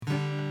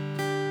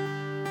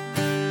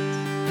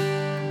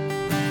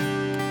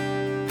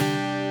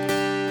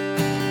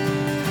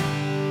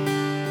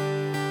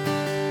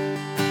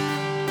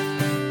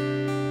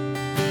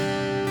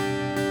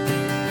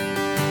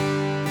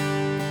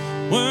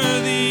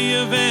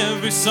of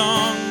every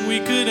song we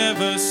could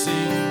ever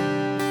sing.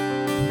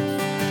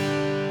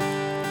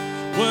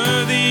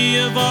 Worthy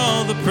of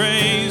all the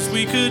praise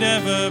we could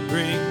ever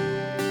bring.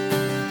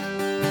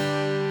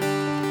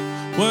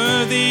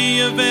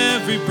 Worthy of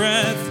every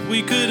breath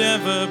we could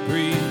ever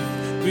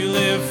breathe. We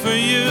live for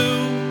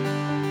you.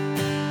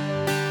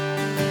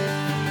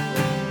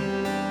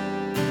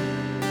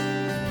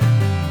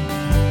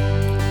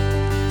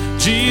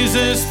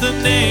 Jesus, the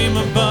name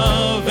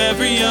above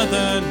every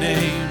other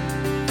name.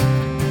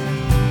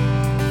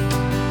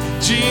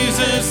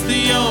 Jesus,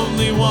 the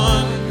only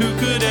one who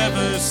could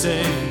ever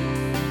save.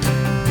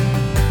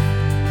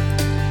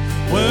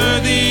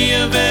 Worthy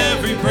of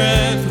every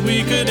breath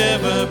we could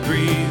ever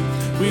breathe.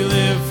 We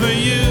live for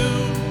you.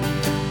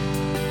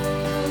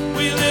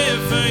 We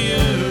live for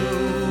you.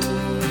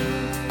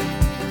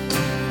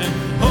 And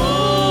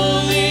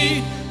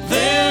holy,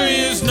 there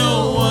is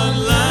no one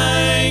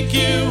like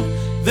you.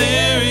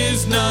 There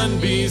is none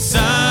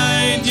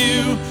beside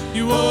you.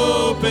 You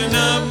open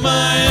up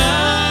my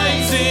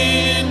eyes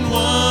in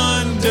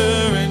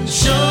wonder and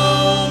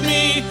show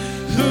me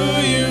who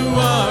you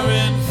are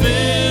and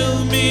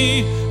fill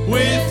me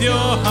with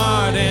your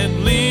heart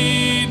and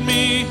lead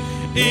me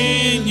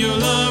in your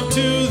love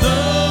to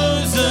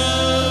those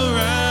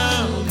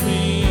around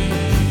me.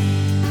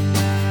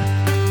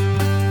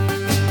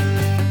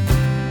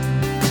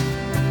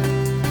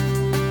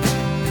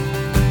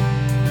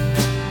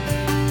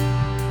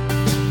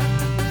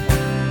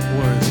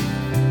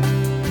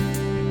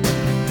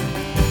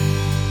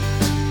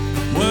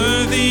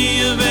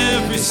 Worthy of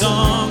every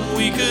song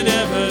we could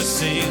ever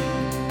sing.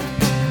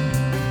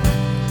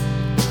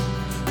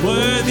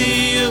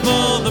 Worthy of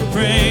all the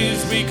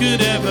praise we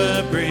could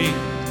ever bring.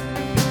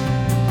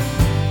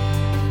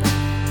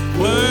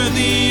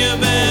 Worthy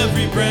of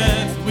every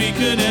breath we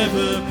could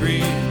ever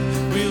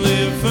breathe. We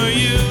live for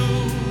you.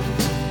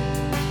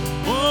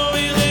 Oh,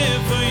 we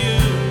live for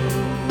you,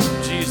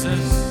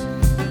 Jesus.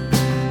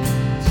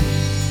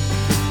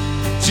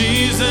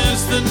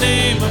 Jesus, the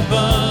name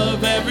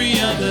above every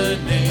other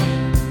name.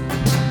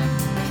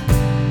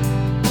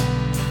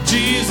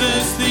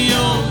 Jesus, the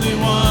only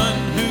one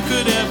who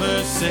could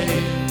ever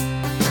save.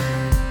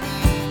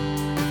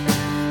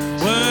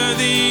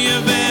 Worthy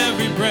of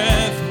every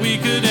breath we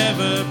could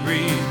ever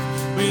breathe.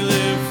 We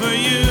live for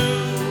you.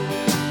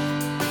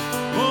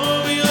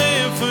 Oh, we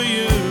live for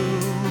you.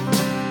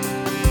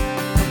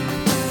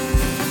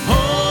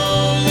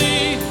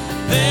 Holy,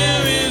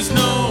 there is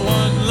no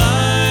one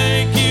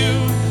like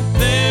you.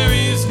 There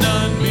is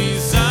none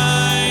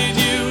beside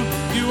you.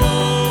 You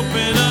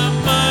open up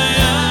my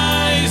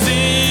eyes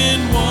in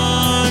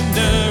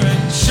wonder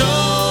and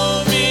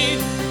show me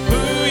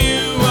who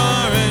you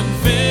are and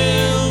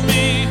fill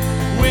me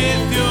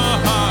with your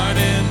heart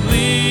and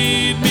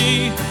lead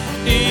me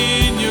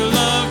in your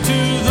love to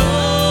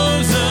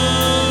those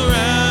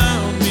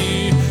around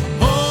me.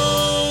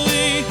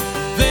 Holy,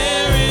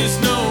 there is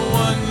no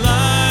one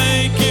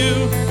like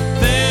you.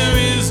 There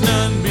is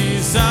none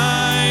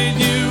beside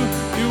you.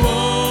 You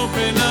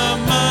open up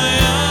my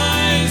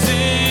eyes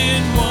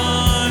in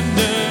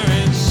wonder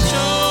and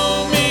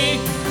show me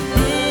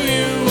who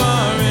you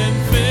are and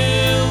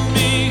fill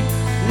me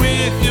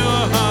with your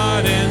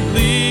heart and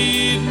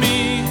lead me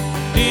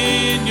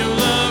in your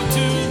love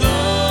to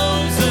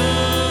those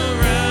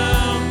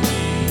around me.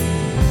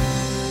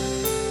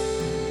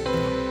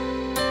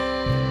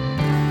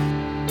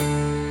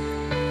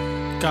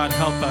 God,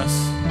 help us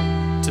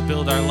to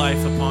build our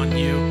life upon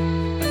you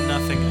and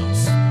nothing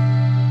else.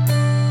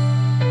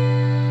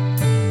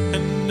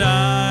 And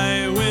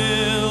I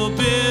will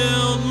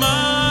build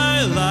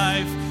my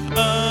life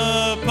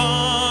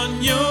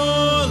upon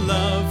your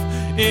love.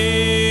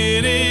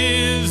 It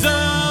is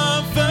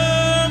a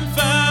firm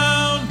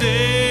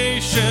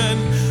foundation.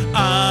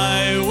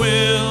 I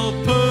will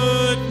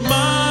put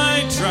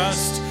my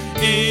trust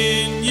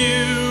in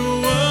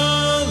you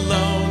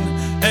alone,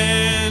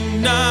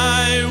 and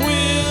I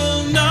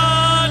will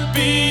not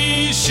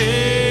be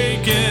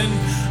shaken.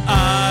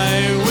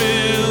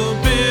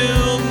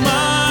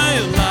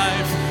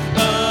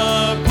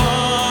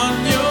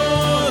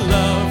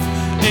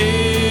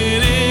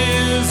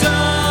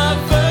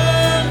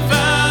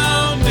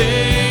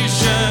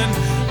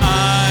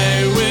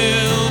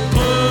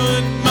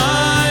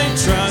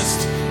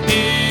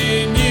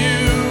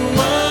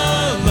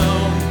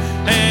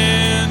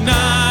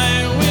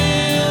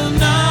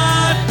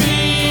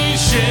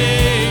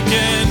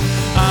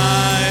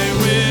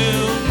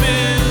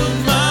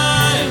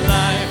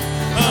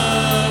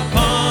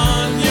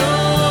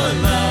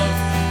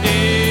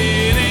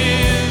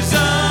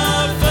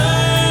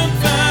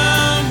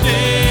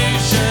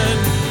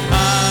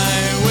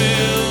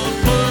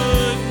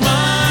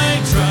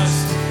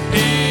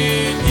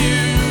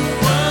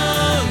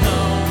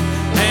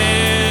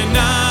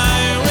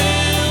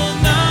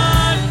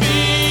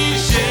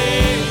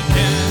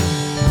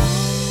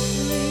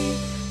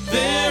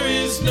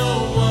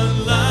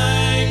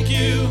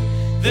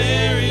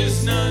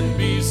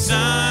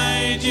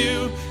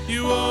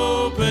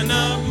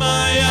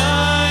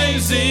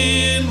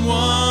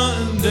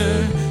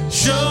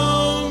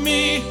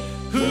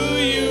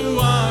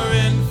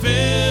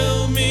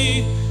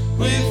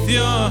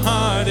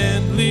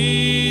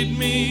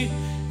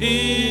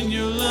 in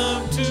your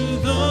love to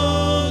those